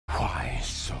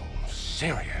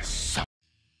serious.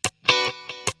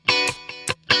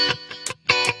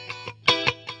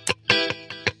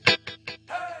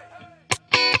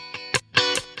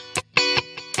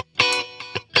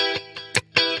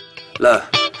 Look,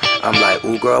 I'm like,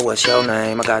 ooh girl, what's your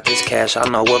name? I got this cash, I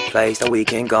know a place that we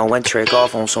can go and trick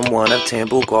off on some one of 10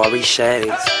 Bulgari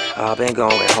shades. I've been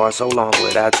going hard so long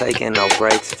without taking no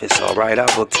breaks. If it's alright,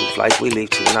 I'll book 2 flights, we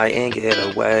leave tonight and get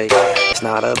away. It's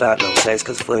not about no sex,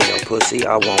 cause for your pussy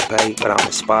I won't pay. But I'm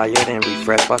inspired and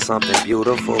refreshed by something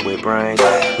beautiful with brains.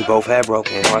 We both have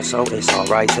broken hearts, so it's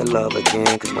alright to love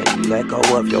again. Cause when you let go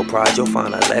of your pride, you'll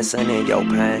find a lesson in your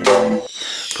pain.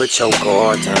 Put your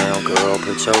guard down, girl,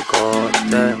 put your guard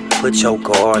down. Put your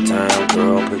guard down,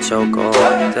 girl, put your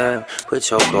guard down. Put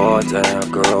your guard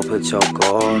down, girl, put your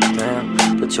guard down.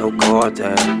 Put your guard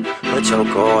down, put your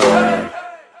guard down.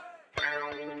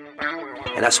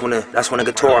 And that's when the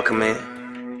guitar come in.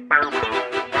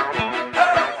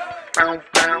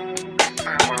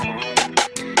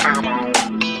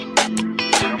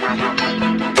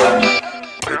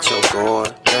 Put your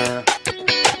guard down.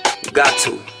 You got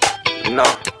to, you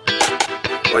know.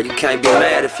 Or you can't be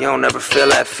mad if you don't ever feel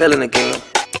that feeling again.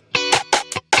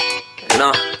 You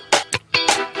know?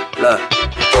 Look,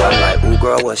 I'm like, ooh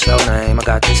girl, what's your name? I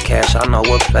got this cash, I know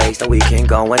a place that we can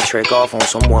go and trick off on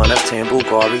some one of 10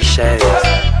 Bulgari shades.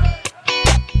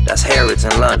 That's Harrods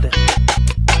in London.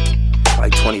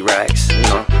 Like 20 racks, you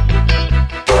know.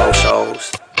 4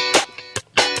 shows.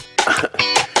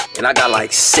 And I got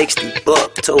like 60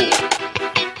 booked too.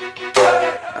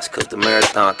 That's cause the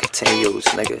marathon continues,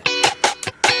 nigga.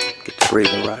 Get the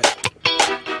breathing right.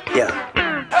 Yeah.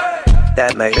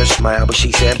 That made her smile, but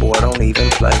she said, boy, don't even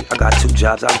play. I got 2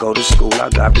 jobs, I go to school, I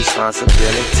got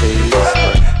responsibilities.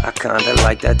 But I kinda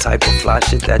like that type of fly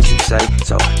shit that you say.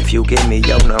 So if you give me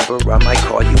your number, I might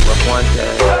call you up one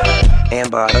day. And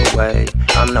by the way,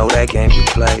 I know that game you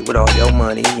play with all your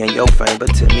money and your fame,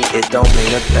 but to me it don't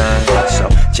mean a thing. So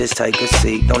just take a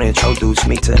seat, don't introduce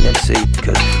me to an MC.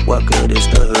 Cause what good is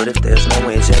the hood if there's no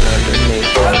engine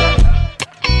underneath?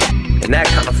 And that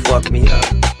kinda fucked me up.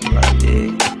 I'm like,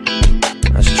 yeah,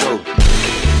 that's true.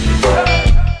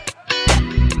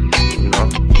 You know?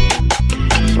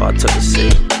 So I took a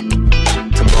seat,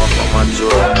 took off on my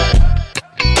jewelry,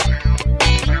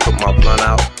 put my blunt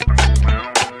out,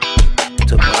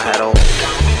 took my hat off.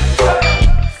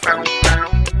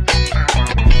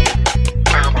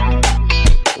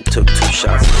 And took 2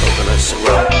 shots of coconut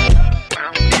syrup.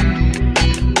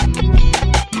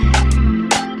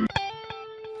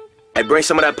 Hey, bring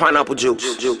some of that pineapple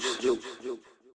juice.